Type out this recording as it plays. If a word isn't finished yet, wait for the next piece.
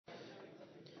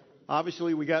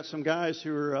Obviously, we got some guys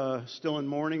who are still in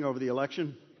mourning over the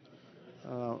election,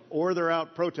 or they're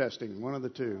out protesting, one of the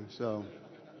two. So,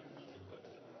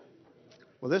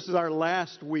 well, this is our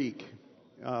last week,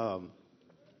 and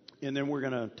then we're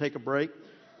going to take a break.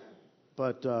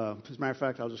 But as a matter of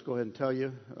fact, I'll just go ahead and tell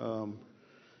you.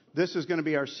 This is going to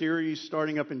be our series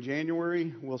starting up in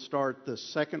January. We'll start the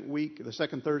second week, the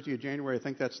second Thursday of January. I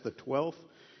think that's the 12th.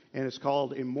 And it's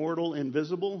called Immortal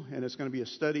Invisible. And it's going to be a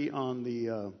study on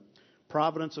the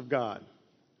providence of God.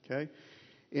 Okay?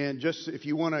 And just if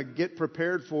you want to get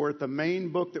prepared for it, the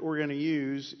main book that we're going to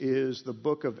use is the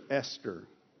book of Esther.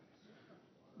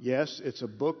 Yes, it's a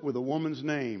book with a woman's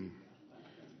name.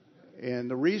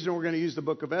 And the reason we're going to use the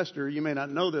book of Esther, you may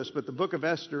not know this, but the book of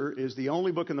Esther is the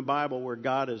only book in the Bible where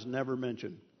God is never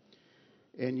mentioned.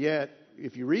 And yet,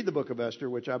 if you read the book of Esther,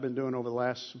 which I've been doing over the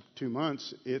last 2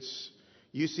 months,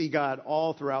 you see God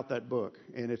all throughout that book.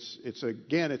 And it's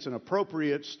an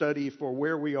appropriate study for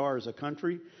where we are as a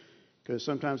country, because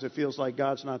sometimes it feels like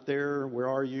God's not there. Where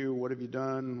are you? What have you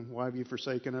done? Why have you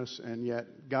forsaken us? And yet,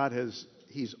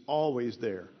 He's always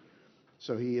there.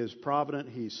 So He is provident,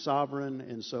 He's sovereign,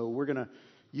 and so we're going to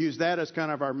use that as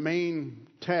kind of our main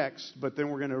text, but then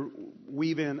we're going to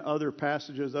weave in other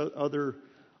passages, other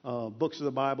books of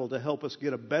the Bible to help us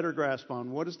get a better grasp on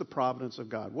what is the providence of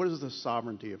God, what is the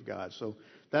sovereignty of God. So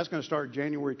that's going to start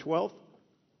January 12th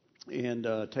and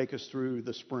take us through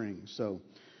the spring. So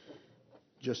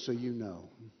just so you know.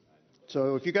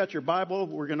 So if you got your Bible,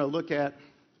 we're going to look at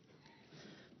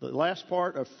the last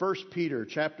part of 1 Peter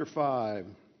chapter 5.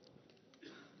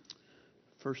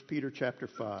 1 Peter chapter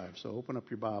 5. So open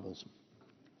up your Bibles.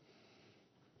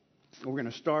 We're going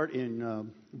to start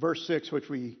in verse 6, which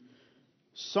we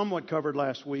somewhat covered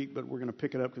last week, but we're going to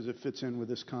pick it up because it fits in with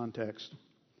this context.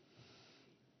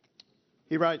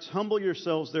 He writes, "Humble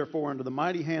yourselves, therefore, under the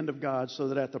mighty hand of God, so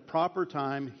that at the proper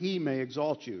time He may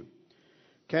exalt you,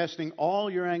 casting all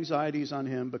your anxieties on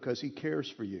Him because He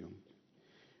cares for you.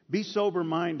 Be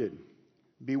sober-minded,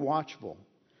 be watchful.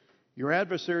 Your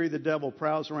adversary, the devil,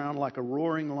 prowls around like a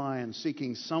roaring lion,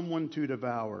 seeking someone to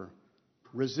devour.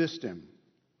 Resist him,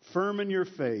 firm in your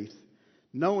faith,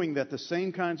 knowing that the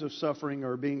same kinds of suffering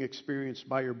are being experienced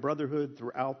by your brotherhood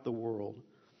throughout the world.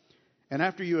 And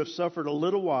after you have suffered a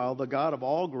little while, the God of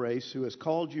all grace, who has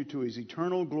called you to His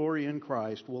eternal glory in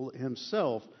Christ, will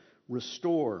Himself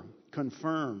restore,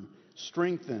 confirm,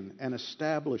 strengthen, and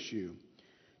establish you.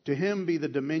 To Him be the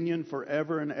dominion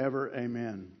forever and ever.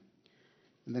 Amen."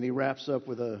 And then he wraps up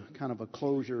with a kind of a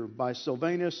closure. "By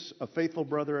Silvanus, a faithful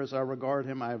brother as I regard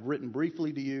him, I have written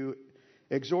briefly to you,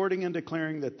 exhorting and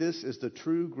declaring that this is the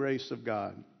true grace of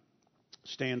God.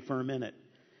 Stand firm in it.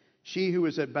 She who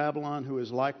is at Babylon, who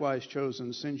is likewise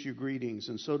chosen, sends you greetings,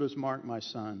 and so does Mark, my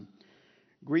son.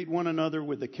 Greet one another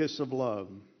with the kiss of love.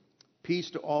 Peace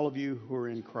to all of you who are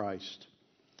in Christ."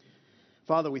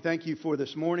 Father, we thank You for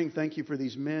this morning. Thank You for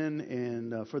these men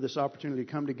and for this opportunity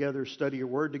to come together, study Your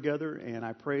Word together. And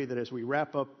I pray that as we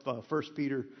wrap up 1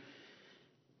 Peter,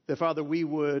 that, Father, we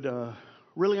would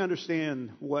really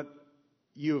understand what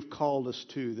You have called us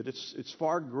to, that it's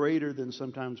far greater than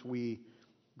sometimes we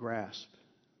grasp,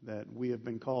 that we have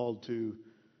been called to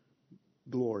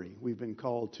glory. We've been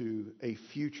called to a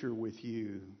future with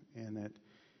You, and that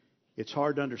it's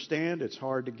hard to understand, it's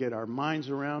hard to get our minds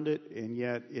around it, and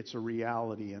yet it's a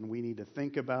reality, and we need to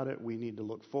think about it, we need to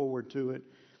look forward to it,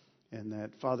 and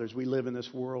that, Father, as we live in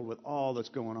this world with all that's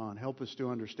going on, help us to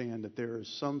understand that there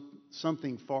is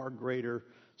something far greater,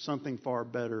 something far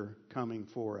better coming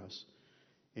for us,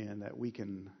 and that we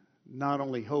can not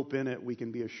only hope in it, we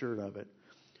can be assured of it.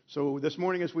 So this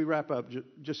morning as we wrap up,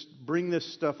 just bring this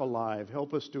stuff alive.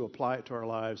 Help us to apply it to our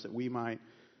lives, that we might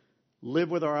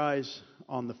live with our eyes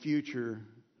on the future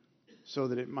so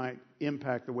that it might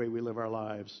impact the way we live our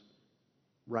lives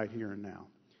right here and now.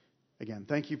 Again,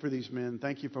 thank You for these men.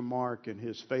 Thank You for Mark and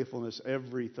his faithfulness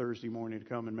every Thursday morning to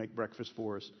come and make breakfast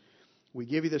for us. We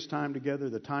give You this time together,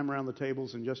 the time around the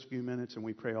tables in just a few minutes, and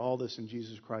we pray all this in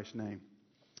Jesus Christ's name.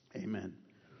 Amen.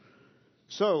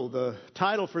 So the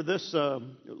title for this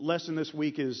lesson this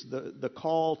week is the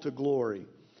Call to Glory.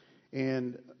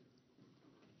 And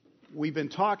we've been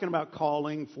talking about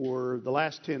calling for the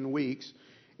last 10 weeks.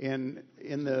 And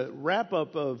in the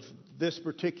wrap-up of this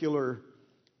particular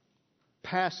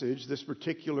passage, this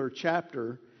particular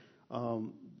chapter,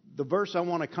 the verse I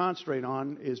want to concentrate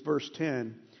on is verse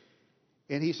 10.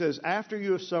 And he says, "After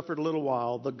you have suffered a little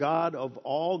while, the God of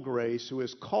all grace, who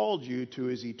has called you to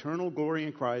His eternal glory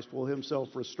in Christ, will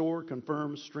Himself restore,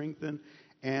 confirm, strengthen,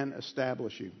 and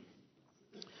establish you."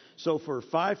 So for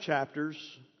 5 chapters,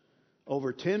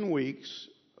 over 10 weeks,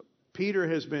 Peter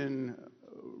has been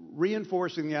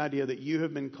reinforcing the idea that you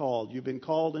have been called. You've been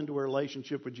called into a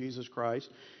relationship with Jesus Christ.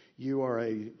 You are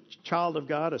a child of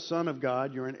God, a son of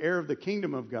God. You're an heir of the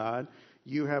kingdom of God.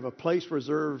 You have a place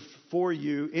reserved for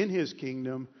you in His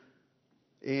kingdom.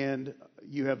 And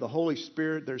you have the Holy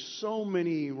Spirit. There's so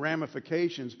many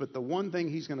ramifications, but the one thing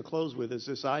he's going to close with is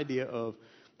this idea of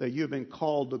that you have been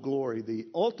called to glory. The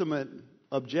ultimate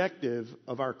objective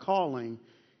of our calling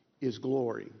is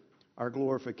glory, our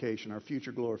glorification, our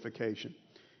future glorification.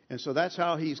 And so that's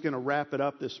how he's going to wrap it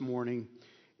up this morning.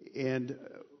 And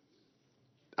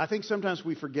I think sometimes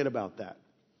we forget about that.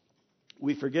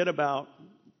 We forget about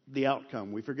the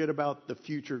outcome. We forget about the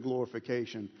future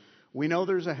glorification. We know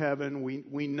there's a heaven.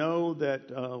 We know that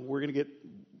we're going to get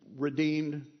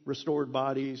redeemed, restored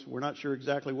bodies. We're not sure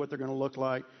exactly what they're going to look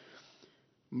like.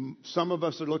 Some of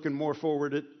us are looking more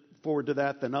forward to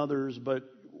that than others, but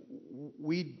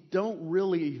we don't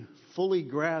really fully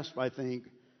grasp, I think,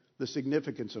 the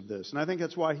significance of this. And I think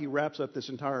that's why he wraps up this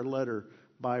entire letter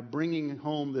by bringing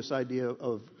home this idea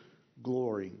of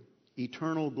glory,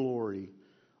 eternal glory,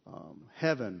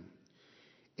 heaven.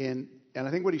 And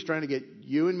I think what he's trying to get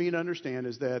you and me to understand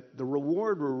is that the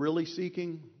reward we're really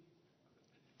seeking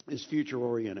is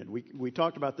future-oriented. We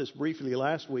talked about this briefly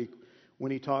last week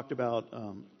when he talked about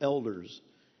elders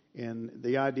and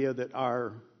the idea that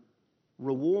our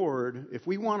reward, if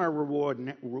we want our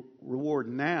reward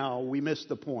now, we miss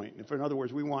the point. If, in other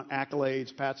words, we want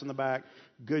accolades, pats on the back,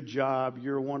 good job,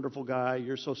 you're a wonderful guy,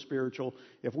 you're so spiritual.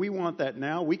 If we want that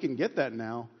now, we can get that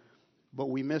now, but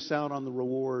we miss out on the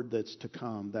reward that's to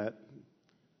come, that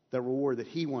reward that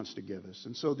he wants to give us.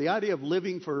 And so the idea of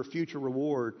living for a future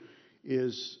reward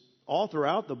is all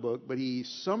throughout the book, but he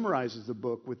summarizes the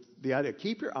book with the idea,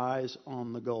 keep your eyes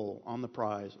on the goal, on the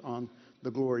prize, on the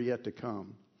glory yet to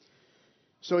come.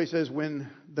 So he says, when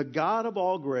the God of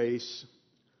all grace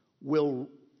will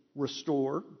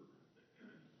restore,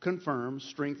 confirm,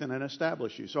 strengthen, and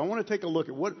establish you. So I want to take a look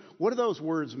at what do those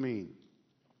words mean?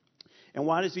 And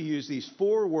why does he use these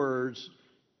 4 words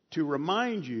to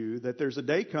remind you that there's a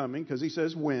day coming, because he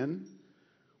says when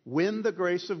the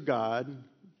grace of God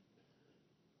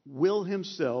will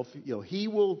himself, he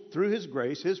will, through his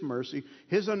grace, his mercy,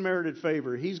 his unmerited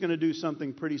favor, he's going to do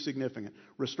something pretty significant.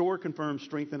 Restore, confirm,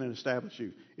 strengthen, and establish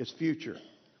you. It's future.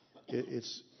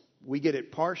 We get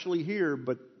it partially here,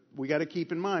 but we got to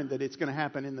keep in mind that it's going to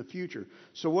happen in the future.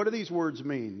 So what do these words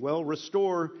mean? Well,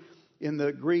 restore in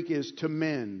the Greek is to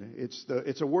mend.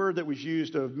 It's a word that was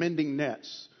used of mending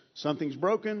nets. Something's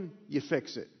broken, you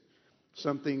fix it.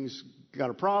 Something's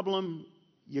got a problem,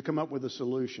 you come up with a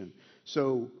solution.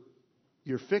 So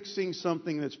you're fixing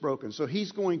something that's broken. So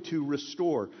he's going to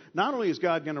restore. Not only is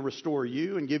God going to restore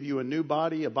you and give you a new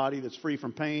body, a body that's free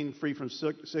from pain, free from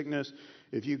sickness.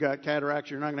 If you've got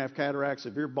cataracts, you're not going to have cataracts.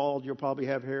 If you're bald, you'll probably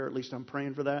have hair. At least I'm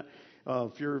praying for that.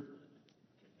 If you're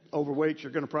overweight,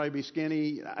 you're going to probably be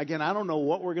skinny. Again, I don't know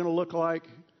what we're going to look like.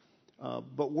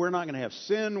 But we're not going to have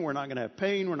sin. We're not going to have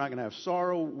pain. We're not going to have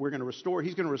sorrow. We're going to restore.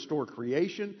 He's going to restore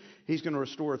creation. He's going to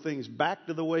restore things back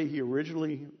to the way he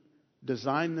originally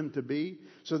designed them to be.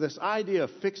 So this idea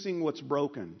of fixing what's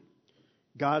broken,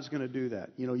 God's going to do that.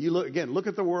 You look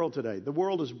at the world today. The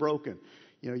world is broken.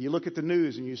 You look at the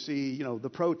news and you see, the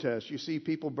protests. You see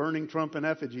people burning Trump in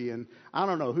effigy. And I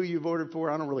don't know who you voted for.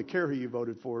 I don't really care who you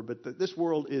voted for. But this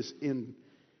world is in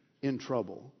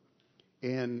trouble.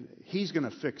 And he's going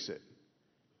to fix it.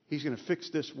 He's going to fix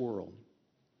this world.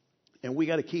 And we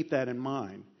got to keep that in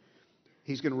mind.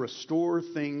 He's going to restore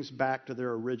things back to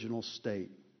their original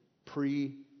state,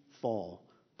 pre-fall,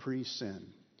 pre-sin.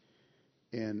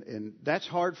 And that's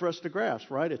hard for us to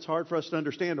grasp, right? It's hard for us to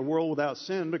understand a world without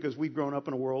sin because we've grown up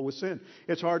in a world with sin.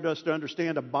 It's hard for us to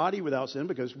understand a body without sin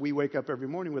because we wake up every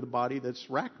morning with a body that's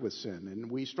racked with sin, and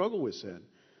we struggle with sin.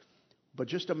 But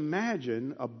just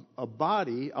imagine a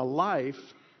body, a life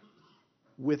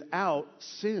without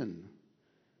sin,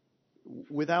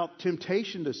 without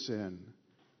temptation to sin.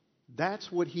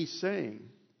 That's what he's saying.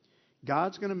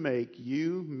 God's going to make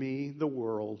you, me, the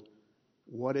world,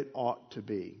 what it ought to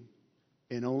be.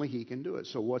 And only he can do it.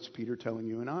 So what's Peter telling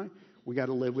you and I? We got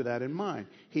to live with that in mind.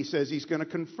 He says he's going to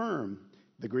confirm.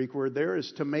 The Greek word there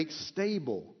is to make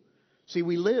stable. See,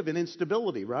 we live in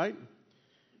instability, right?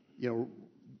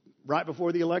 Right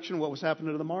before the election, what was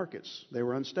happening to the markets? They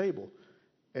were unstable.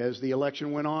 As the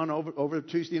election went on over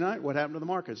Tuesday night, what happened to the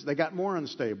markets? They got more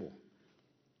unstable.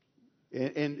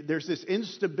 And there's this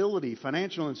instability,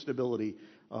 financial instability.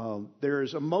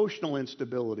 There's emotional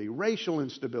instability, racial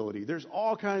instability. There's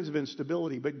all kinds of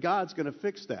instability, but God's going to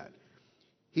fix that.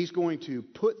 He's going to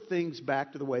put things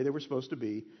back to the way they were supposed to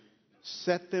be,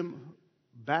 set them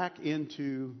back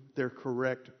into their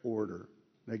correct order.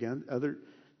 Again,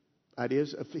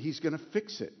 Ideas of He's going to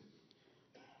fix it.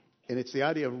 And it's the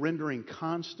idea of rendering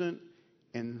constant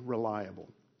and reliable.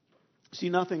 See,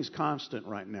 nothing's constant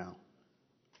right now.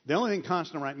 The only thing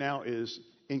constant right now is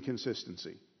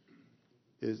inconsistency.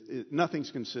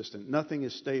 Nothing's consistent. Nothing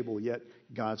is stable, yet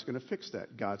God's going to fix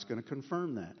that. God's going to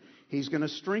confirm that. He's going to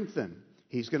strengthen.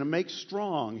 He's going to make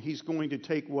strong. He's going to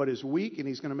take what is weak and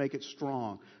He's going to make it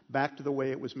strong, back to the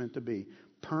way it was meant to be.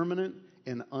 Permanent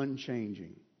and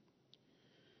unchanging.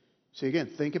 See, again,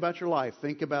 think about your life.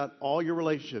 Think about all your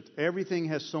relationships. Everything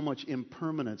has so much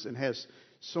impermanence and has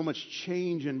so much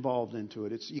change involved into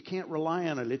it. You can't rely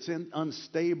on it. It's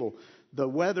unstable. The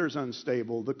weather's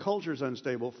unstable. The culture's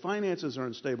unstable. Finances are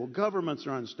unstable. Governments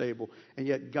are unstable. And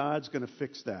yet God's going to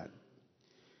fix that.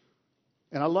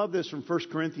 And I love this from 1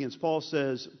 Corinthians. Paul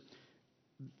says,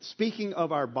 speaking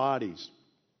of our bodies,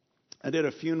 I did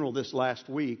a funeral this last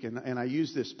week, and I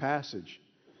used this passage.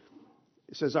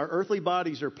 It says, our earthly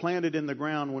bodies are planted in the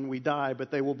ground when we die,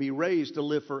 but they will be raised to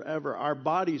live forever. Our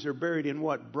bodies are buried in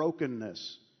what?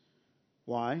 Brokenness.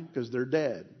 Why? Because they're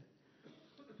dead.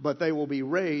 But they will be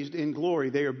raised in glory.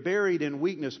 They are buried in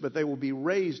weakness, but they will be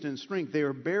raised in strength. They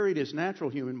are buried as natural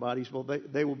human bodies,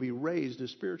 but they will be raised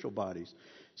as spiritual bodies.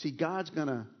 See, God's going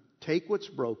to take what's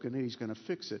broken and He's going to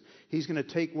fix it. He's going to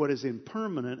take what is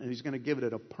impermanent and He's going to give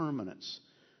it a permanence.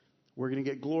 We're going to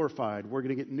get glorified. We're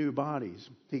going to get new bodies.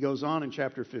 He goes on in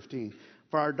chapter 15.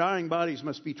 For our dying bodies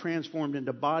must be transformed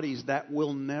into bodies that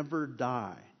will never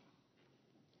die.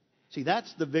 See,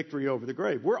 that's the victory over the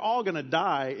grave. We're all going to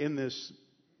die in this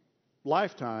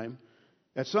lifetime.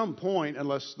 At some point,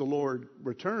 unless the Lord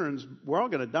returns, we're all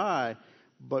going to die.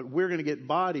 But we're going to get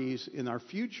bodies in our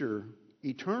future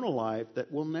eternal life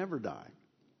that will never die.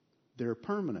 They're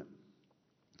permanent.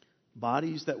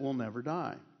 Bodies that will never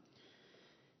die.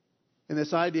 And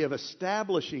this idea of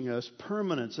establishing us,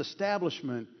 permanence,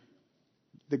 establishment,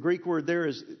 the Greek word there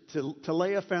is to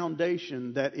lay a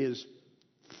foundation that is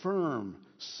firm,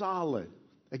 solid.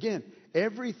 Again,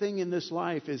 everything in this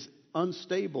life is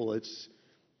unstable.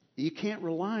 You can't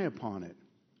rely upon it.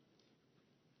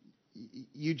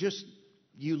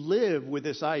 You live with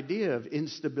this idea of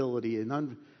instability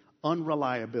and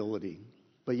unreliability.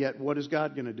 But yet, what is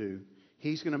God going to do?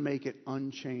 He's going to make it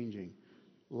unchanging,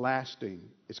 lasting.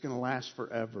 It's going to last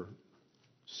forever.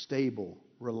 Stable,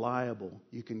 reliable.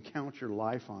 You can count your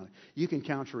life on it. You can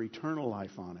count your eternal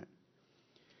life on it.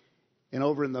 And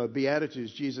over in the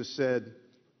Beatitudes, Jesus said,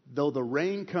 though the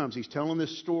rain comes, He's telling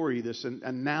this story, this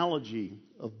analogy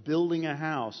of building a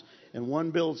house. And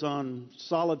one builds on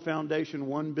solid foundation,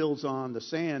 one builds on the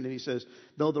sand. And He says,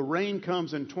 though the rain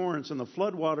comes in torrents and the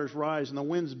floodwaters rise and the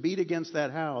winds beat against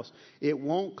that house, it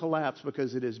won't collapse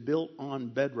because it is built on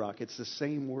bedrock. It's the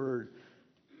same word,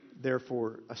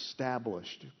 therefore,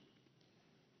 established.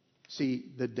 See,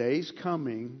 the day's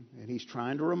coming, and He's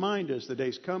trying to remind us, the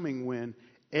day's coming when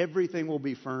everything will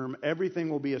be firm, everything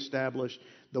will be established.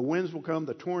 The winds will come,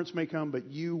 the torrents may come, but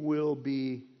you will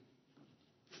be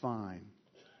fine.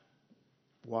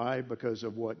 Why? Because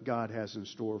of what God has in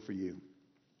store for you.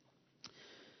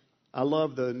 I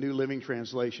love the New Living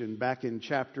Translation back in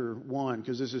chapter 1,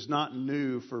 because this is not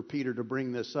new for Peter to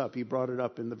bring this up. He brought it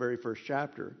up in the very first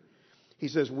chapter. He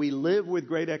says, we live with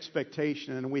great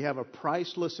expectation and we have a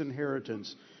priceless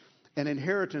inheritance, an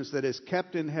inheritance that is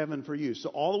kept in heaven for you. So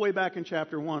all the way back in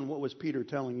chapter 1, what was Peter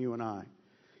telling you and I?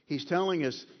 He's telling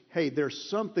us, hey, there's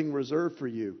something reserved for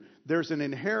you. There's an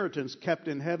inheritance kept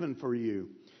in heaven for you.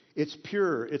 It's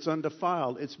pure, it's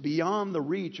undefiled, it's beyond the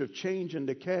reach of change and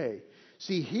decay.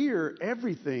 See, here,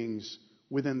 everything's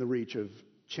within the reach of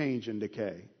change and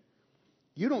decay.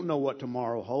 You don't know what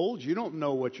tomorrow holds. You don't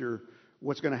know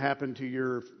what's going to happen to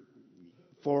your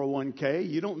 401k.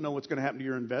 You don't know what's going to happen to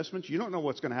your investments. You don't know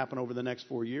what's going to happen over the next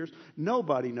 4 years.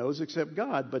 Nobody knows except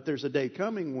God. But there's a day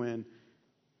coming when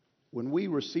we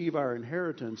receive our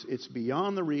inheritance, it's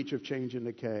beyond the reach of change and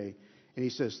decay. And He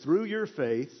says, through your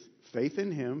faith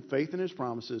in Him, faith in His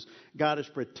promises, God is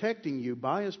protecting you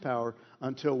by His power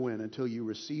until when? Until you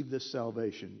receive this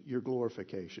salvation, your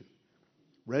glorification.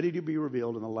 Ready to be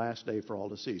revealed in the last day for all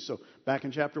to see. So back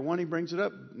in chapter 1, He brings it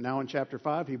up. Now in chapter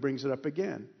 5, He brings it up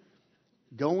again.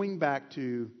 Going back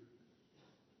to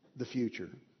the future,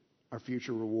 our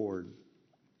future reward.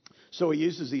 So He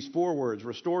uses these 4 words: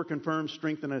 restore, confirm,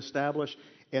 strengthen, and establish.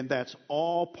 And that's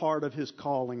all part of His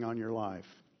calling on your life.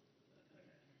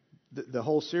 The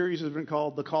whole series has been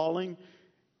called The Calling.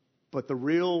 But the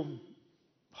real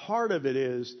heart of it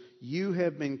is you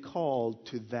have been called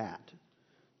to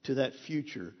that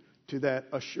future, to that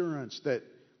assurance that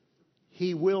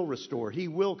He will restore, He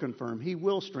will confirm, He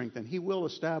will strengthen, He will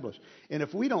establish. And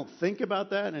if we don't think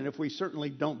about that, and if we certainly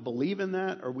don't believe in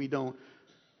that, or we don't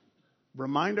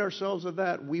remind ourselves of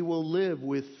that, we will live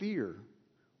with fear.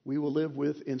 We will live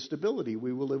with instability.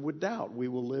 We will live with doubt. We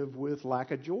will live with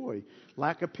lack of joy,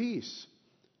 lack of peace.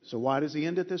 So why does he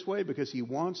end it this way? Because he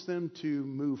wants them to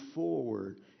move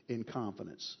forward in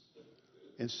confidence.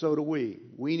 And so do we.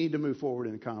 We need to move forward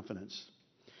in confidence.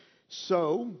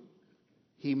 So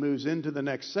he moves into the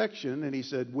next section and he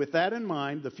said, with that in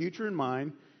mind, the future in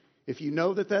mind, if you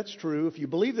know that that's true, if you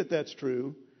believe that that's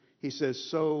true, he says,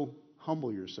 so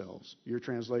humble yourselves. Your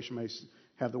translation may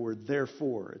have the word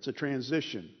therefore. It's a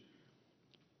transition.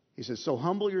 He says, so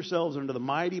humble yourselves under the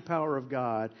mighty power of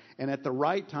God, and at the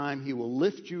right time he will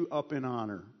lift you up in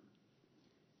honor.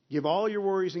 Give all your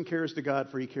worries and cares to God,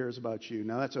 for he cares about you.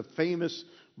 Now that's a famous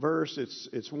verse.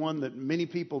 It's one that many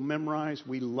people memorize.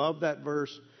 We love that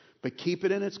verse, but keep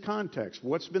it in its context.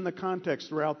 What's been the context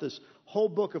throughout this whole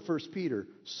book of 1 Peter?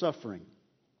 Suffering.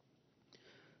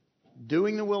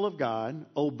 Doing the will of God,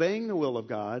 obeying the will of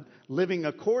God, living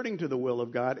according to the will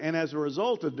of God, and as a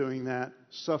result of doing that,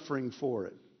 suffering for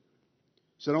it.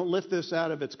 So don't lift this out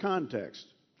of its context.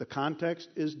 The context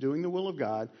is doing the will of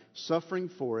God, suffering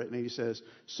for it, and he says,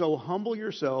 so humble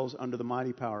yourselves under the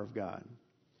mighty power of God.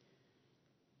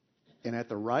 And at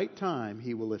the right time,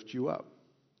 he will lift you up.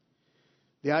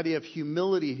 The idea of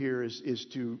humility here is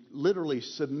to literally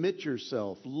submit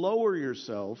yourself, lower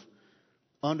yourself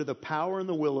under the power and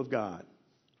the will of God.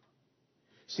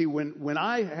 See, when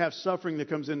I have suffering that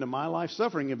comes into my life,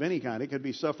 suffering of any kind, it could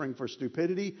be suffering for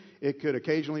stupidity, it could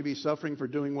occasionally be suffering for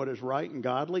doing what is right and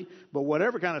godly, but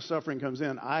whatever kind of suffering comes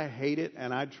in, I hate it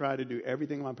and I try to do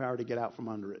everything in my power to get out from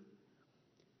under it.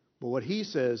 But what he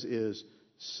says is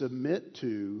submit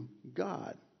to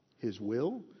God, his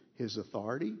will, his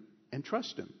authority, and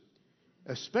trust him,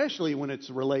 especially when it's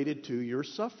related to your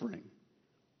suffering.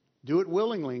 Do it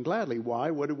willingly and gladly.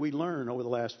 Why? What did we learn over the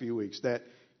last few weeks? That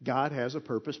God has a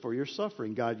purpose for your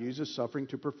suffering. God uses suffering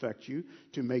to perfect you,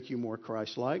 to make you more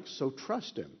Christ-like. So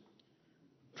trust him.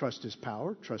 Trust his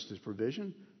power, trust his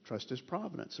provision, trust his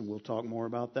providence. And we'll talk more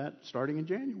about that starting in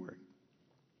January.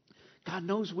 God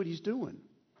knows what he's doing.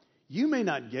 You may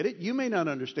not get it. You may not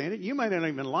understand it. You may not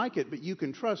even like it, but you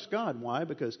can trust God. Why?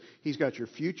 Because he's got your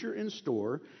future in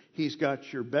store. He's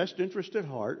got your best interest at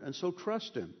heart. And so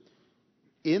trust him.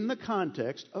 In the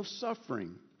context of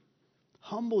suffering.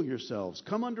 Humble yourselves.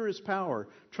 Come under his power.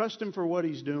 Trust him for what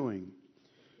he's doing.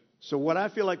 So what I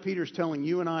feel like Peter's telling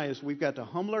you and I is we've got to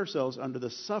humble ourselves under the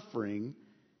suffering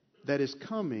that is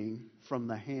coming from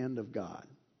the hand of God.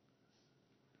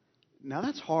 Now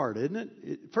that's hard, isn't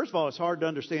it? First of all, it's hard to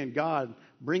understand God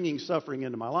bringing suffering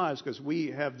into my lives because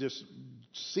we have this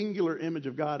singular image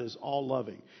of God as all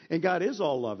loving. And God is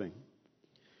all loving.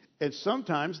 And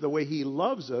sometimes the way he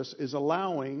loves us is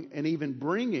allowing and even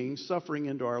bringing suffering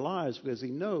into our lives because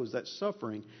he knows that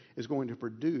suffering is going to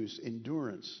produce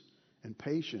endurance and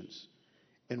patience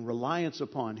and reliance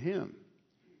upon him.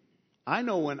 I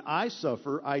know when I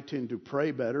suffer, I tend to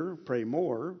pray better, pray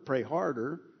more, pray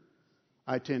harder.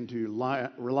 I tend to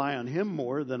rely on him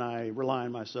more than I rely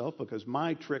on myself because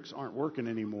my tricks aren't working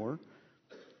anymore.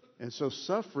 And so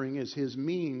suffering is his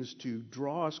means to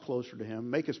draw us closer to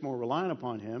him, make us more reliant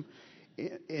upon him.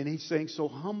 And he's saying, so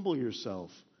humble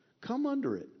yourself. Come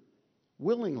under it.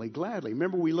 Willingly, gladly.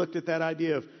 Remember we looked at that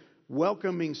idea of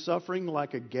welcoming suffering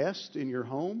like a guest in your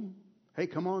home? Hey,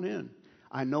 come on in.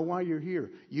 I know why you're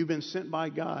here. You've been sent by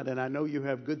God, and I know you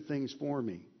have good things for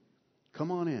me.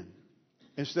 Come on in.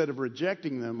 Instead of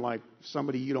rejecting them like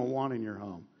somebody you don't want in your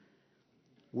home.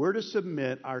 We're to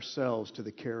submit ourselves to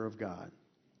the care of God.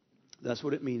 That's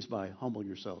what it means by humble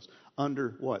yourselves.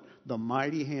 Under what? The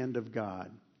mighty hand of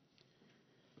God.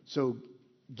 So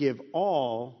give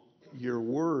all your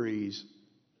worries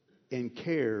and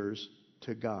cares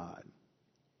to God.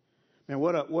 Man,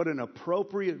 what an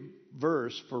appropriate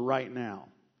verse for right now.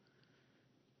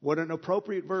 What an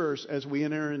appropriate verse as we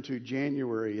enter into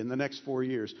January in the next 4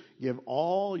 years. Give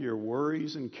all your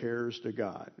worries and cares to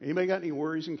God. Anybody got any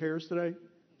worries and cares today?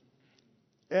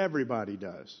 Everybody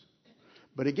does.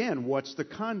 But again, what's the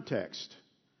context?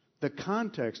 The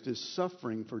context is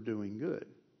suffering for doing good.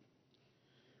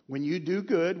 When you do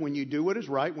good, when you do what is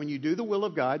right, when you do the will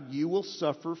of God, you will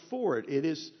suffer for it. It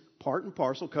is part and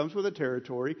parcel, comes with the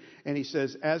territory. And he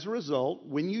says, as a result,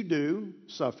 when you do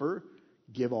suffer,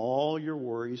 give all your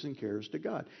worries and cares to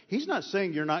God. He's not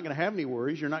saying you're not going to have any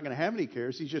worries, you're not going to have any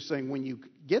cares. He's just saying when you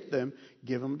get them,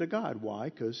 give them to God. Why?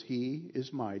 Because he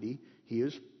is mighty, he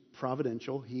is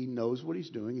providential, he knows what he's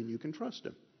doing, and you can trust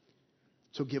him.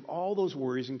 So give all those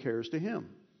worries and cares to him.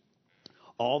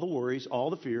 All the worries, all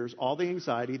the fears, all the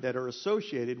anxiety that are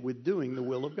associated with doing the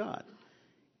will of God.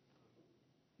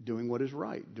 Doing what is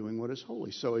right, doing what is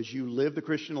holy. So as you live the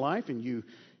Christian life and you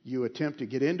you attempt to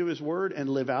get into His Word and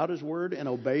live out His Word and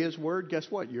obey His Word, guess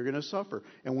what? You're going to suffer.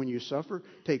 And when you suffer,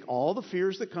 take all the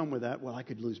fears that come with that. Well, I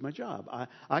could lose my job.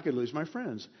 I could lose my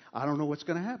friends. I don't know what's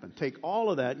going to happen. Take all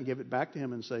of that and give it back to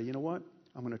Him and say, you know what?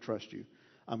 I'm going to trust you.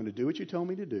 I'm going to do what you tell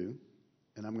me to do,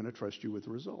 and I'm going to trust you with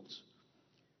the results.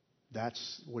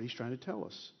 That's what He's trying to tell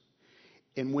us.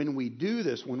 And when we do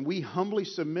this, when we humbly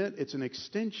submit, it's an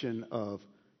extension of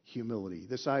humility.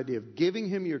 This idea of giving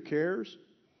Him your cares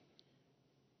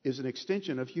is an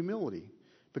extension of humility.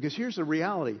 Because here's the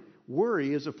reality.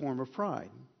 Worry is a form of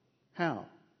pride. How?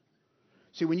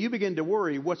 See, when you begin to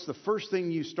worry, what's the first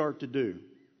thing you start to do?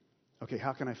 Okay,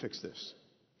 how can I fix this?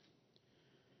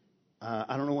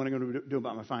 I don't know what I'm going to do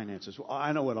about my finances. Well,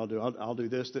 I know what I'll do. I'll do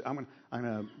this. I'm going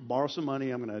to borrow some money.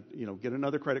 I'm going to, get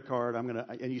another credit card.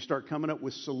 And you start coming up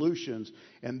with solutions.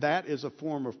 And that is a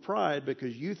form of pride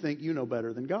because you think you know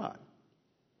better than God.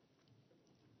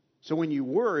 So when you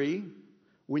worry,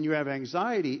 when you have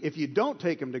anxiety, if you don't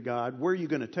take them to God, where are you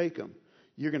going to take them?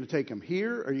 You're going to take them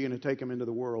here, or are you going to take them into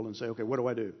the world and say, okay, what do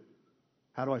I do?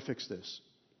 How do I fix this?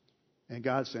 And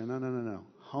God's saying, no.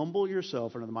 Humble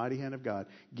yourself under the mighty hand of God.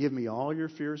 Give me all your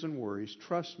fears and worries.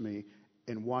 Trust me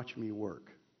and watch me work.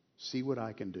 See what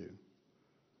I can do.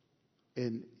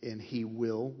 And He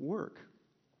will work.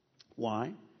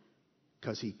 Why?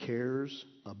 Because He cares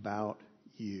about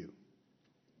you.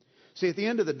 See, at the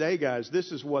end of the day, guys,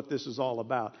 this is what this is all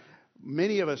about.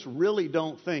 Many of us really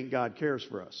don't think God cares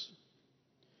for us.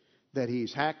 That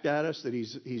He's hacked at us, that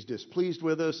He's displeased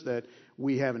with us, that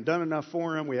we haven't done enough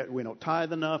for Him, we don't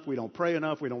tithe enough, we don't pray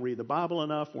enough, we don't read the Bible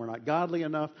enough, we're not godly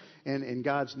enough, and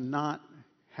God's not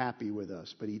happy with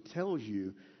us. But He tells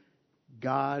you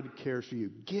God cares for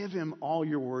you. Give Him all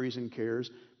your worries and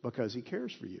cares because He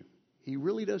cares for you. He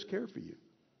really does care for you.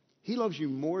 He loves you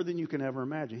more than you can ever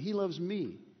imagine. He loves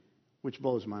me, which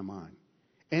blows my mind.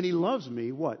 And He loves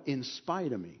me, what? In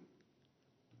spite of me.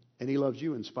 And He loves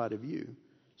you in spite of you.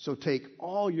 So take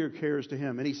all your cares to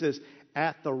Him. And He says,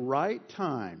 at the right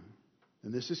time,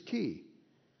 and this is key,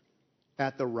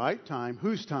 at the right time,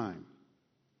 whose time?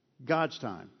 God's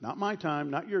time. Not my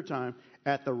time, not your time.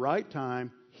 At the right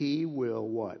time, He will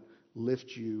what?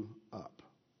 Lift you up.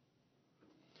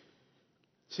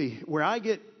 See, where I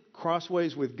get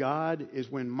crossways with God is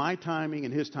when my timing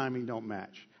and His timing don't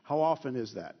match. How often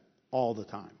is that? All the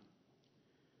time.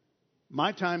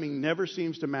 My timing never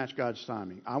seems to match God's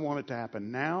timing. I want it to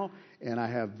happen now, and I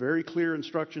have very clear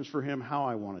instructions for Him how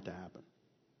I want it to happen.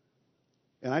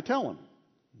 And I tell Him,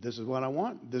 this is what I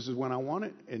want, this is when I want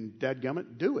it, and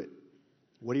dadgummit, do it.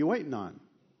 What are you waiting on?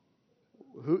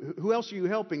 Who else are you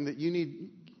helping that you need?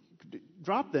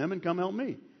 Drop them and come help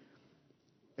me.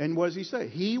 And what does He say?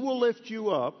 He will lift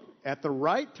you up. At the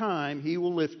right time, He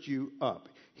will lift you up.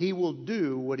 He will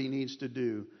do what He needs to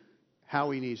do,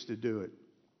 how He needs to do it.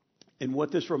 And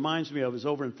what this reminds me of is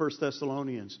over in 1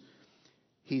 Thessalonians.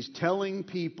 He's telling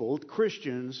people,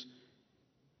 Christians,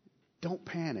 don't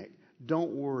panic.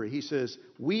 Don't worry. He says,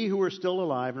 we who are still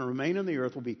alive and remain on the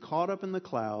earth will be caught up in the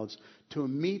clouds to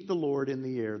meet the Lord in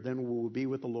the air. Then we will be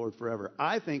with the Lord forever.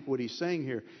 I think what He's saying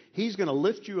here, He's going to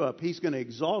lift you up. He's going to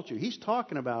exalt you. He's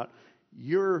talking about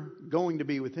you're going to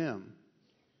be with Him.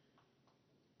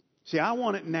 See, I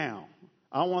want it now.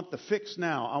 I want the fix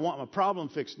now. I want my problem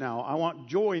fixed now. I want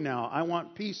joy now. I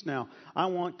want peace now. I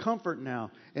want comfort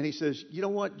now. And He says, you know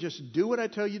what? Just do what I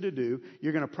tell you to do.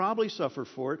 You're going to probably suffer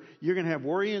for it. You're going to have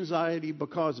worry and anxiety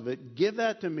because of it. Give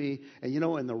that to me. And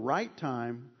in the right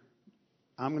time,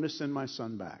 I'm going to send my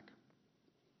Son back.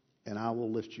 And I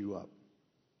will lift you up.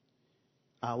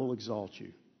 I will exalt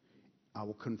you. I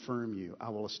will confirm you. I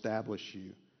will establish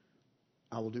you.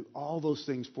 I will do all those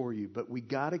things for you. But we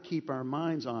got to keep our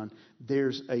minds on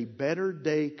there's a better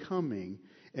day coming.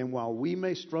 And while we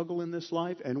may struggle in this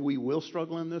life, and we will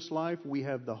struggle in this life, we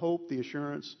have the hope, the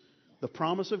assurance, the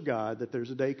promise of God that there's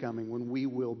a day coming when we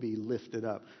will be lifted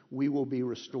up. We will be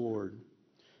restored.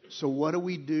 So what do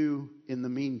we do in the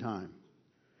meantime?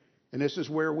 And this is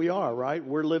where we are, right?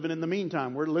 We're living in the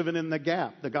meantime. We're living in the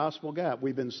gap, the gospel gap.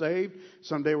 We've been saved.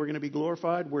 Someday we're going to be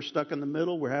glorified. We're stuck in the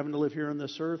middle. We're having to live here on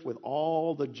this earth with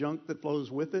all the junk that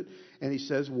flows with it. And He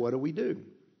says, what do we do?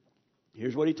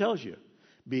 Here's what He tells you.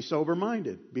 Be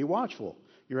sober-minded. Be watchful.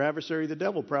 Your adversary, the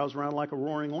devil, prowls around like a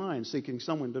roaring lion seeking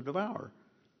someone to devour.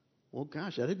 Well,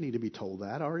 gosh, I didn't need to be told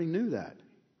that. I already knew that.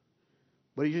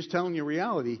 But He's just telling you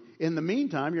reality. In the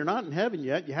meantime, you're not in heaven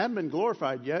yet. You haven't been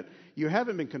glorified yet. You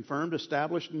haven't been confirmed,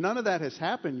 established. None of that has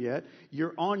happened yet.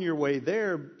 You're on your way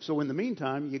there. So in the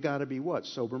meantime, you got to be what?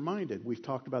 Sober-minded. We've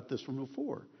talked about this from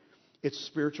before. It's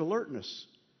spiritual alertness.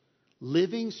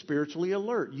 Living spiritually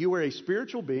alert. You are a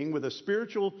spiritual being with a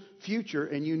spiritual future,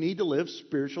 and you need to live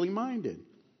spiritually minded.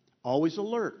 Always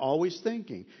alert, always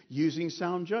thinking, using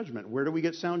sound judgment. Where do we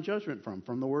get sound judgment from?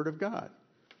 From the Word of God.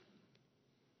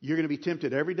 You're going to be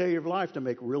tempted every day of your life to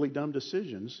make really dumb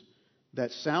decisions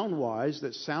that sound wise,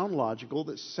 that sound logical,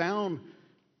 that sound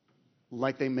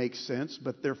like they make sense,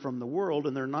 but they're from the world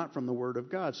and they're not from the Word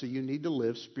of God. So you need to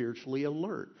live spiritually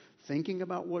alert, thinking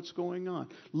about what's going on.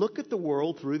 Look at the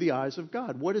world through the eyes of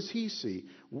God. What does He see?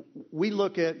 We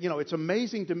look at, it's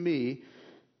amazing to me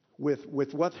with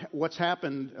what's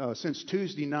happened since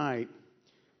Tuesday night.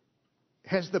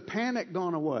 Has the panic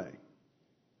gone away?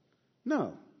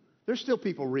 No. There's still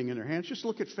people wringing their hands. Just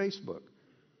look at Facebook.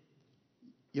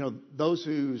 Those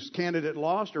whose candidate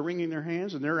lost are wringing their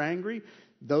hands and they're angry.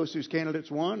 Those whose candidates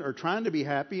won are trying to be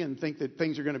happy and think that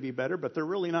things are going to be better, but they're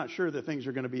really not sure that things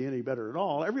are going to be any better at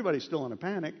all. Everybody's still in a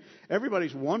panic.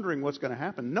 Everybody's wondering what's going to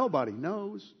happen. Nobody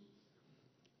knows.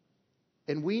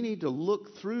 And we need to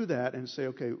look through that and say,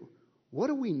 okay, what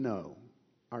do we know?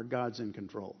 Our God's in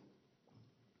control.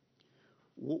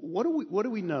 What do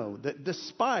we know? That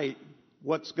despite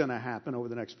what's going to happen over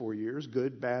the next 4 years,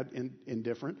 good, bad,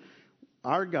 indifferent,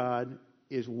 our God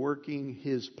is working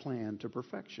His plan to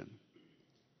perfection.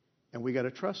 And we got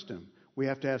to trust Him. We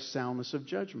have to have soundness of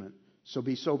judgment. So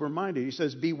be sober-minded. He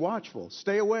says, be watchful.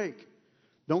 Stay awake.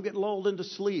 Don't get lulled into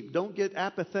sleep. Don't get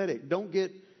apathetic. Don't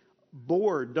get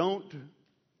bored. Don't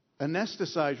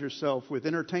anesthetize yourself with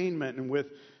entertainment and with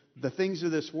the things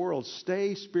of this world.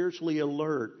 Stay spiritually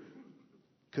alert.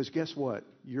 Because guess what?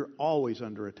 You're always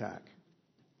under attack.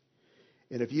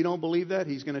 And if you don't believe that,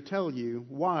 He's going to tell you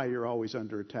why you're always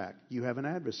under attack. You have an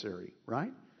adversary,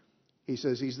 right? He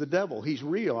says he's the devil. He's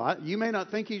real. You may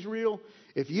not think he's real.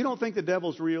 If you don't think the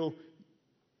devil's real,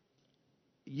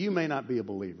 you may not be a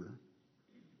believer.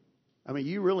 I mean,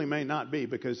 you really may not be,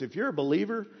 because if you're a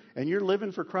believer and you're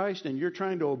living for Christ and you're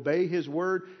trying to obey His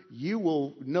word, you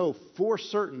will know for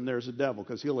certain there's a devil,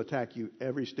 because he'll attack you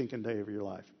every stinking day of your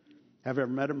life. Have you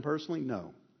ever met him personally?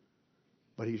 No.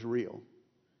 But he's real.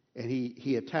 And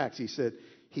he attacks. He said,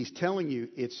 he's telling you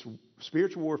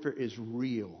spiritual warfare is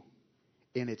real.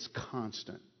 And it's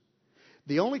constant.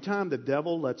 The only time the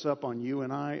devil lets up on you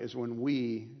and I is when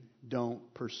we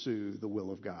don't pursue the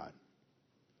will of God.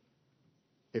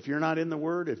 If you're not in the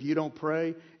Word, if you don't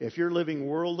pray, if you're living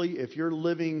worldly, if you're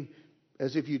living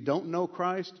as if you don't know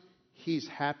Christ, He's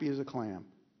happy as a clam.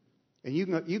 And you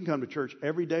can come to church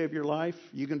every day of your life.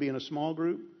 You can be in a small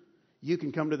group. You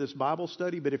can come to this Bible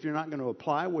study, but if you're not going to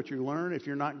apply what you learn, if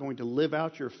you're not going to live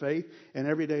out your faith in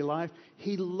everyday life,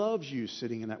 He loves you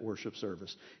sitting in that worship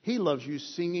service. He loves you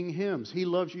singing hymns. He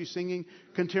loves you singing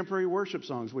contemporary worship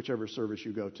songs, whichever service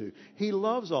you go to. He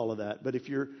loves all of that. But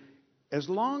as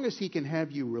long as He can have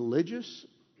you religious,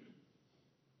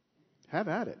 have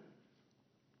at it.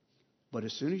 But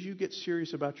as soon as you get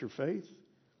serious about your faith,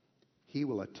 He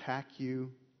will attack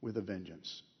you with a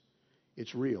vengeance.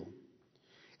 It's real.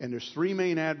 And there's three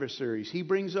main adversaries. He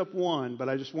brings up one, but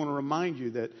I just want to remind you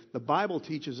that the Bible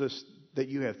teaches us that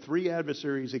you have three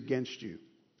adversaries against you.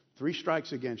 3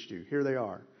 strikes against you. Here they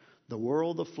are. The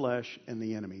world, the flesh, and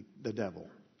the enemy, the devil.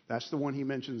 That's the one he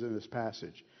mentions in this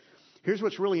passage. Here's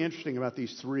what's really interesting about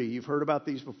these three. You've heard about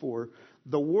these before.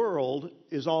 The world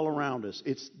is all around us.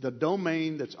 It's the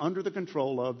domain that's under the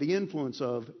control of, the influence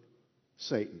of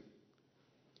Satan.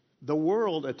 The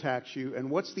world attacks you,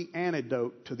 and what's the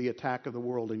antidote to the attack of the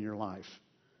world in your life?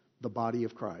 The body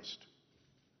of Christ.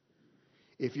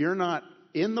 If you're not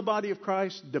in the body of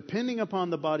Christ, depending upon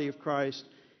the body of Christ,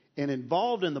 and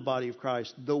involved in the body of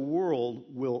Christ, the world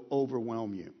will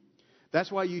overwhelm you.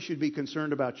 That's why you should be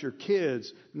concerned about your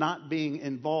kids not being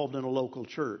involved in a local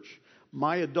church.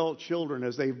 My adult children,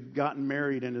 as they've gotten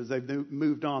married and as they've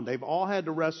moved on, they've all had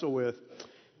to wrestle with,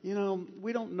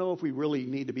 we don't know if we really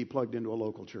need to be plugged into a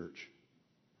local church.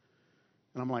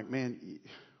 And I'm like, man,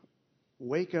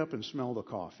 wake up and smell the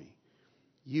coffee.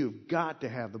 You've got to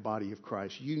have the body of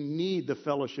Christ. You need the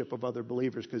fellowship of other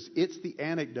believers, because it's the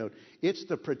antidote. It's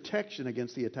the protection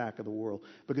against the attack of the world.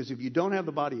 Because if you don't have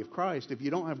the body of Christ, if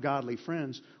you don't have godly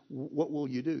friends, what will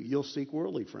you do? You'll seek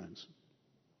worldly friends.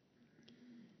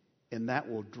 And that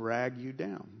will drag you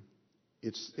down.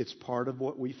 It's part of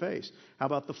what we face. How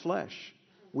about the flesh?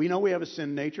 We know we have a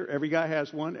sin nature. Every guy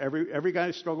has one. Every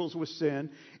guy struggles with sin.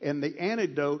 And the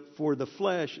antidote for the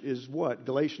flesh is what?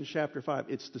 Galatians chapter 5.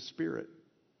 It's the Spirit.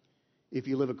 If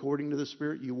you live according to the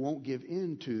Spirit, you won't give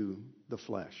in to the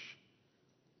flesh.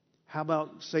 How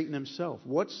about Satan himself?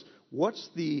 What's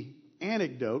the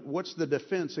antidote? What's the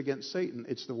defense against Satan?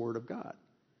 It's the Word of God.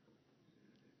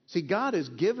 See, God has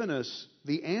given us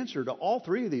the answer to all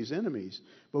three of these enemies,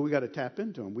 but we've got to tap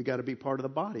into them. We've got to be part of the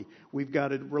body. We've got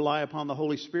to rely upon the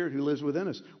Holy Spirit who lives within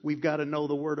us. We've got to know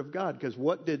the Word of God, because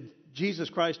what did Jesus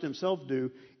Christ himself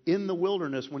do in the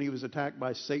wilderness when he was attacked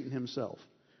by Satan himself?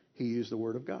 He used the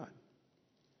Word of God.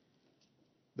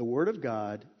 The Word of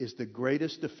God is the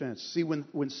greatest defense. See,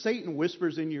 when Satan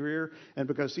whispers in your ear, and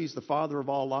because he's the father of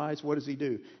all lies, what does he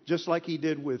do? Just like he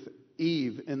did with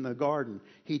Eve in the garden.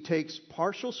 He takes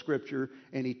partial Scripture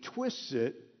and he twists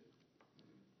it,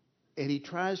 and he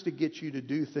tries to get you to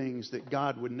do things that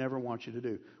God would never want you to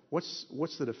do.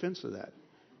 What's the defense of that?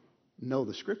 Know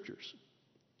the Scriptures.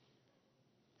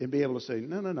 And be able to say,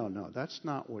 no, that's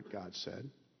not what God said.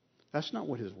 That's not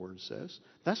what His Word says.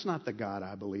 That's not the God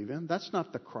I believe in. That's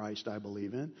not the Christ I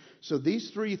believe in. So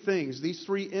these three things, these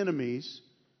three enemies,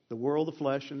 the world, the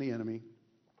flesh, and the enemy,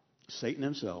 Satan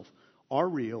himself, are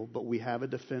real, but we have a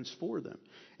defense for them.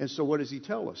 And so what does He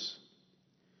tell us?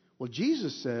 Well,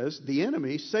 Jesus says the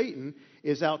enemy, Satan,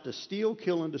 is out to steal,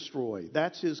 kill, and destroy.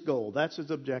 That's his goal. That's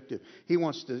his objective. He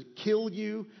wants to kill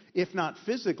you, if not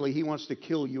physically, he wants to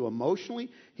kill you emotionally.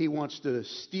 He wants to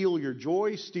steal your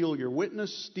joy, steal your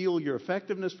witness, steal your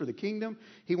effectiveness for the kingdom.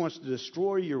 He wants to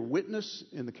destroy your witness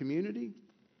in the community.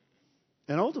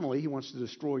 And ultimately, he wants to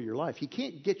destroy your life. He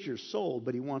can't get your soul,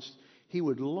 but he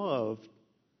would love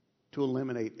to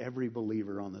eliminate every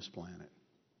believer on this planet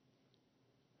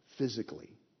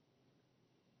physically.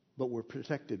 But we're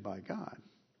protected by God.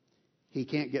 He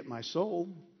can't get my soul.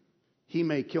 He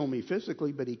may kill me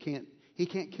physically, but he can't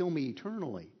kill me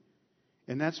eternally.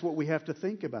 And that's what we have to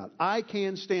think about. I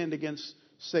can stand against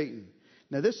Satan.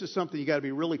 Now, this is something you got to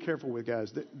be really careful with,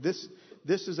 guys. This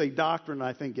is a doctrine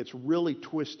I think gets really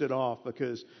twisted off,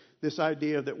 because this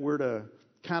idea that we're to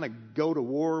kind of go to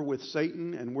war with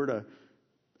Satan and we're to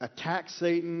attack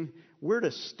Satan, we're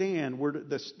to stand.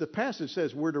 The passage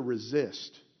says we're to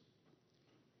resist.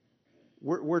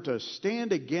 We're to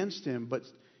stand against him, but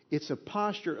it's a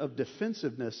posture of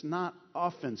defensiveness, not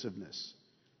offensiveness.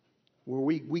 Where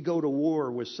we go to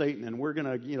war with Satan and we're going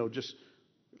to, just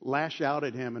lash out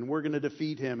at him and we're going to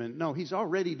defeat him. And no, he's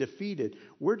already defeated.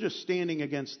 We're just standing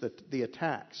against the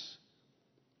attacks.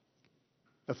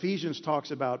 Ephesians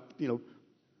talks about,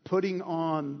 putting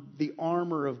on the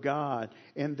armor of God.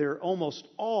 And they're almost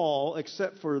all,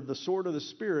 except for the sword of the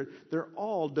Spirit, they're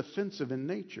all defensive in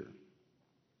nature.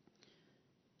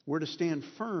 We're to stand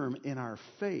firm in our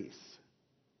faith.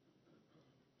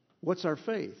 What's our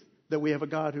faith? That we have a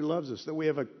God who loves us, that we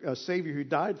have a Savior who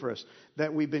died for us,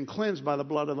 that we've been cleansed by the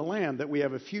blood of the Lamb, that we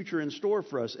have a future in store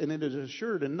for us, and it is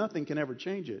assured and nothing can ever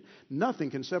change it.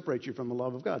 Nothing can separate you from the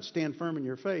love of God. Stand firm in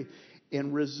your faith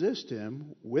and resist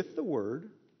him with the Word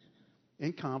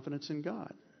and confidence in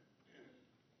God.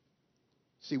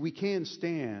 See, we can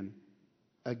stand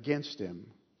against him.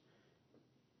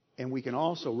 And we can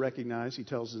also recognize, he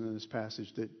tells us in this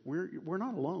passage, that we're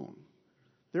not alone.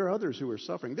 There are others who are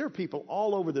suffering. There are people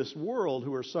all over this world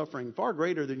who are suffering far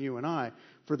greater than you and I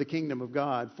for the kingdom of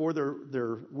God, for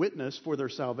their witness, for their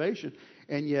salvation.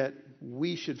 And yet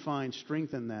we should find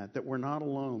strength in that we're not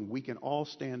alone. We can all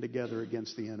stand together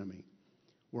against the enemy.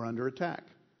 We're under attack,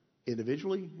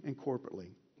 individually and corporately.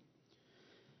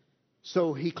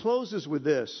 So he closes with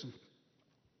this.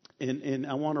 And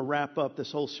I want to wrap up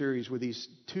this whole series with these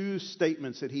two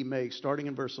statements that he makes, starting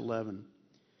in verse 11.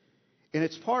 And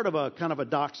it's part of a kind of a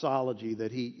doxology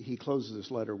that he closes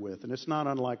this letter with. And it's not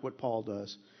unlike what Paul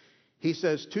does. He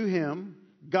says, to him,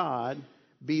 God,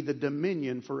 be the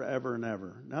dominion forever and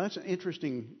ever. Now, that's an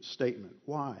interesting statement.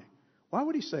 Why? Why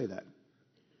would he say that?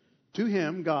 To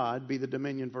him, God, be the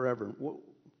dominion forever.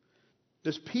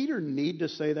 Does Peter need to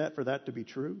say that for that to be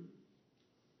true?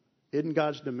 Isn't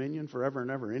God's dominion forever and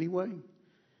ever anyway?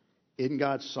 Isn't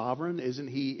God sovereign? Isn't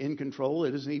he in control?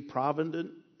 Isn't he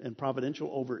provident and providential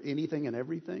over anything and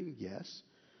everything? Yes.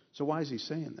 So why is he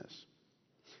saying this?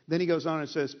 Then he goes on and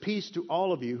says, peace to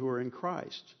all of you who are in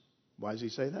Christ. Why does he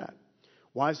say that?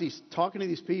 Why is he talking to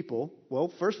these people?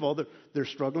 Well, first of all, they're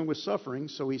struggling with suffering,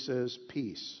 so he says,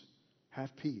 peace.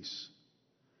 Have peace.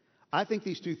 I think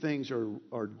these two things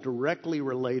are directly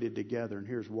related together, and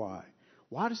here's why.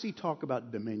 Why does he talk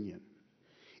about dominion?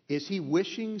 Is he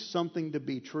wishing something to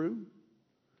be true?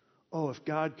 Oh, if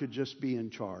God could just be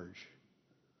in charge.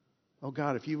 Oh,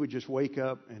 God, if you would just wake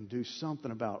up and do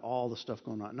something about all the stuff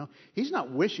going on. No, he's not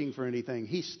wishing for anything.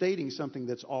 He's stating something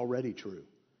that's already true.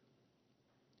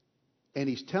 And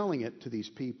he's telling it to these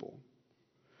people.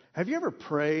 Have you ever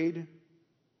prayed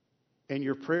and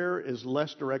your prayer is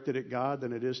less directed at God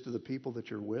than it is to the people that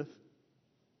you're with?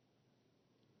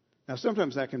 Now,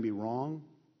 sometimes that can be wrong.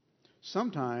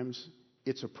 Sometimes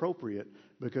it's appropriate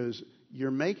because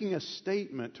you're making a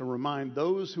statement to remind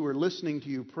those who are listening to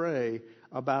you pray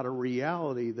about a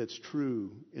reality that's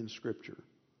true in Scripture.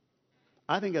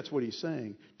 I think that's what he's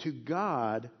saying. To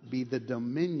God be the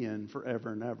dominion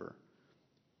forever and ever.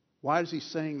 Why is he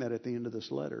saying that at the end of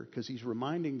this letter? Because he's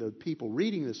reminding the people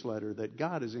reading this letter that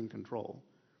God is in control.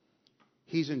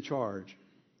 He's in charge.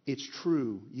 It's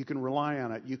true. You can rely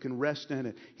on it. You can rest in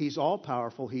it. He's all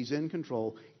powerful. He's in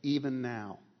control even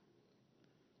now.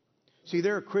 See,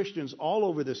 there are Christians all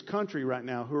over this country right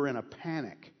now who are in a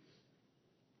panic.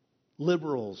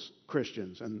 Liberals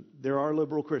Christians, and there are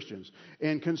liberal Christians,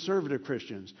 and conservative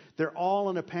Christians. They're all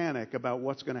in a panic about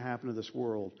what's going to happen to this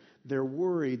world. They're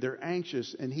worried. They're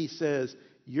anxious. And he says,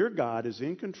 your God is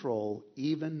in control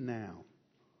even now.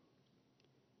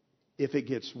 If it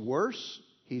gets worse,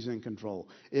 he's in control.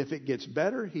 If it gets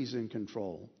better, he's in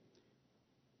control.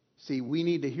 See, we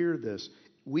need to hear this.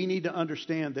 We need to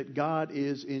understand that God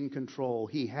is in control.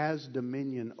 He has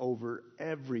dominion over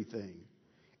everything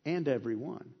and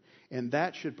everyone. And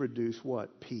that should produce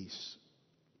what? Peace.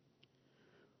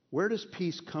 Where does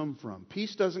peace come from?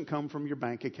 Peace doesn't come from your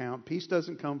bank account. Peace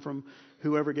doesn't come from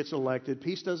whoever gets elected.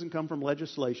 Peace doesn't come from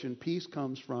legislation. Peace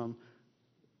comes from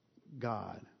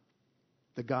God,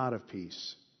 the God of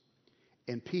peace.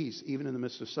 And peace even in the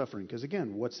midst of suffering. Because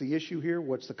again, what's the issue here?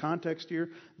 What's the context here?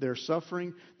 They're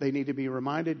suffering. They need to be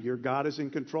reminded your God is in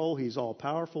control. He's all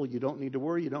powerful. You don't need to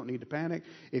worry. You don't need to panic.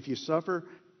 If you suffer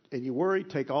and you worry,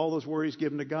 take all those worries,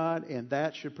 give them to God, and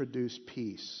that should produce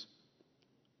peace.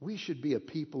 We should be a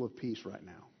people of peace right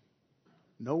now.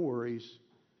 No worries.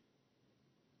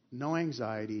 No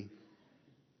anxiety.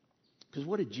 Because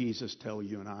what did Jesus tell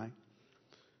you and I?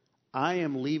 I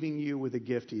am leaving you with a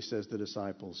gift, he says to the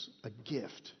disciples. A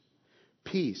gift.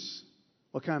 Peace.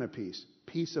 What kind of peace?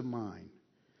 Peace of mind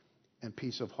and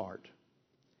peace of heart.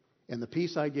 And the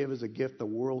peace I give is a gift the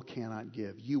world cannot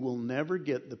give. You will never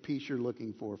get the peace you're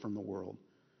looking for from the world.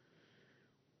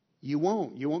 You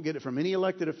won't. You won't get it from any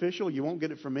elected official. You won't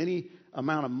get it from any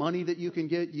amount of money that you can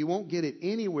get. You won't get it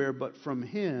anywhere but from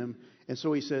him. And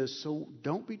so he says, so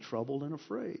don't be troubled and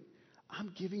afraid.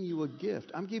 I'm giving you a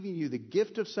gift. I'm giving you the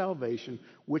gift of salvation,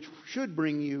 which should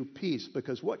bring you peace.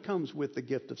 Because what comes with the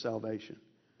gift of salvation?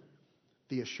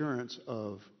 The assurance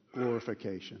of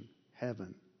glorification,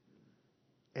 heaven.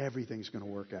 Everything's going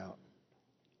to work out.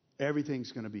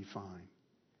 Everything's going to be fine.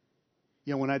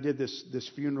 You know, when I did this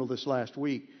funeral this last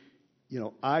week, you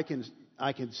know, I can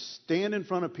stand in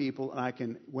front of people, and I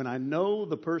can, when I know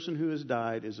the person who has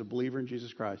died is a believer in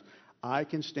Jesus Christ, I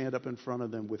can stand up in front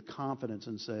of them with confidence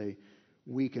and say,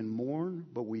 we can mourn,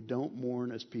 but we don't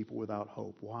mourn as people without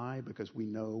hope. Why? Because we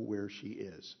know where she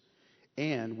is.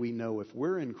 And we know if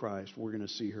we're in Christ, we're going to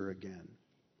see her again.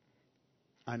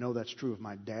 I know that's true of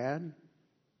my dad.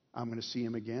 I'm going to see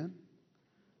him again.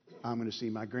 I'm going to see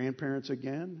my grandparents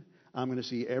again. I'm going to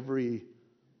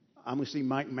see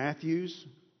Mike Matthews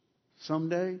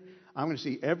someday. I'm going to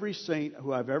see every saint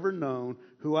who I've ever known,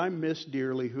 who I miss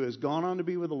dearly, who has gone on to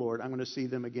be with the Lord. I'm going to see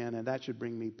them again, and that should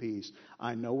bring me peace.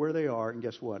 I know where they are, and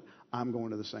guess what? I'm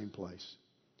going to the same place,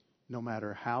 no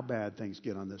matter how bad things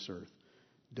get on this earth.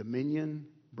 Dominion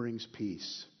brings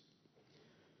peace.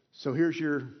 So here's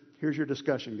your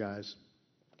discussion, guys.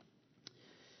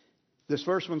 This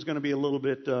first one's going to be a little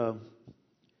bit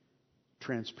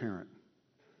transparent.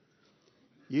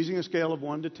 Using a scale of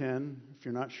 1 to 10, if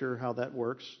you're not sure how that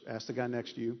works, ask the guy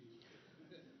next to you.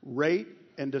 Rate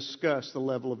and discuss the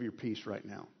level of your peace right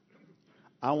now.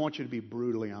 I want you to be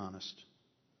brutally honest.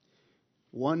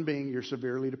 1 being you're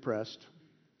severely depressed.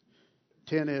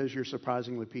 10 is you're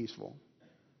surprisingly peaceful.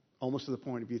 Almost to the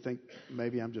point if you think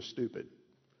maybe I'm just stupid.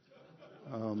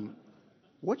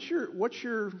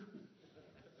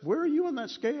 Where are you on that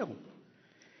scale?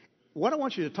 What I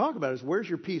want you to talk about is where's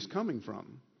your peace coming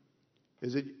from?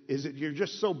 Is it you're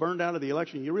just so burned out of the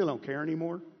election you really don't care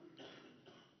anymore?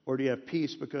 Or do you have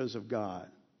peace because of God?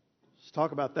 Let's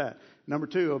talk about that. Number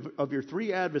 2, of your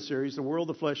 3 adversaries, the world,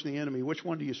 the flesh, and the enemy, which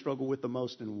one do you struggle with the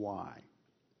most and why?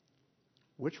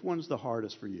 Which one's the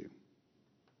hardest for you?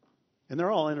 And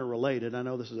they're all interrelated. I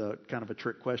know this is a kind of a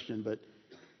trick question, but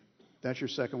that's your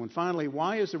second one. Finally,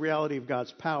 why is the reality of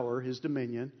God's power, his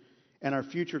dominion, and our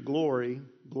future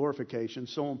glorification,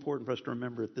 so important for us to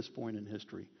remember at this point in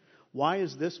history? Why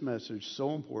is this message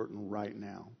so important right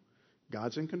now?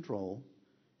 God's in control,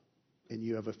 and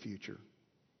you have a future.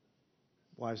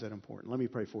 Why is that important? Let me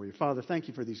pray for you. Father, thank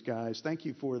you for these guys. Thank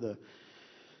you for the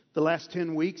last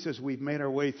 10 weeks as we've made our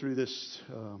way through this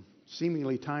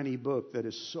seemingly tiny book that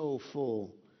is so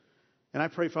full. And I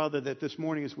pray, Father, that this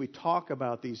morning as we talk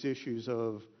about these issues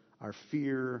of our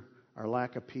fear, our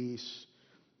lack of peace,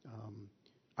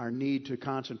 our need to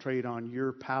concentrate on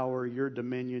your power, your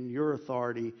dominion, your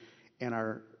authority, and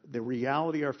the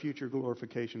reality of our future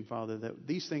glorification, Father, that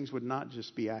these things would not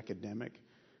just be academic,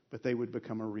 but they would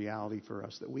become a reality for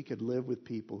us, that we could live with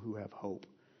people who have hope,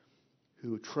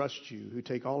 who trust you, who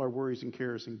take all our worries and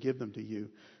cares and give them to you,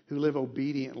 who live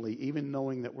obediently, even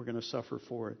knowing that we're going to suffer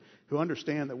for it, who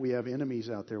understand that we have enemies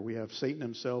out there. We have Satan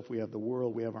himself, we have the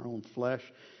world, we have our own flesh,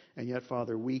 and yet,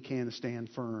 Father, we can stand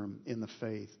firm in the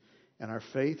faith. And our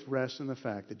faith rests in the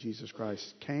fact that Jesus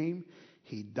Christ came,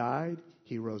 He died,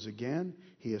 He rose again,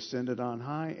 He ascended on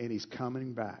high, and He's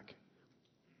coming back.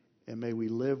 And may we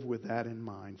live with that in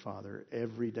mind, Father,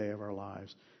 every day of our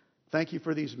lives. Thank you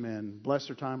for these men. Bless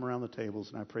their time around the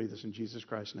tables, and I pray this in Jesus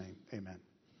Christ's name. Amen.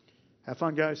 Have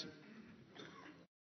fun, guys.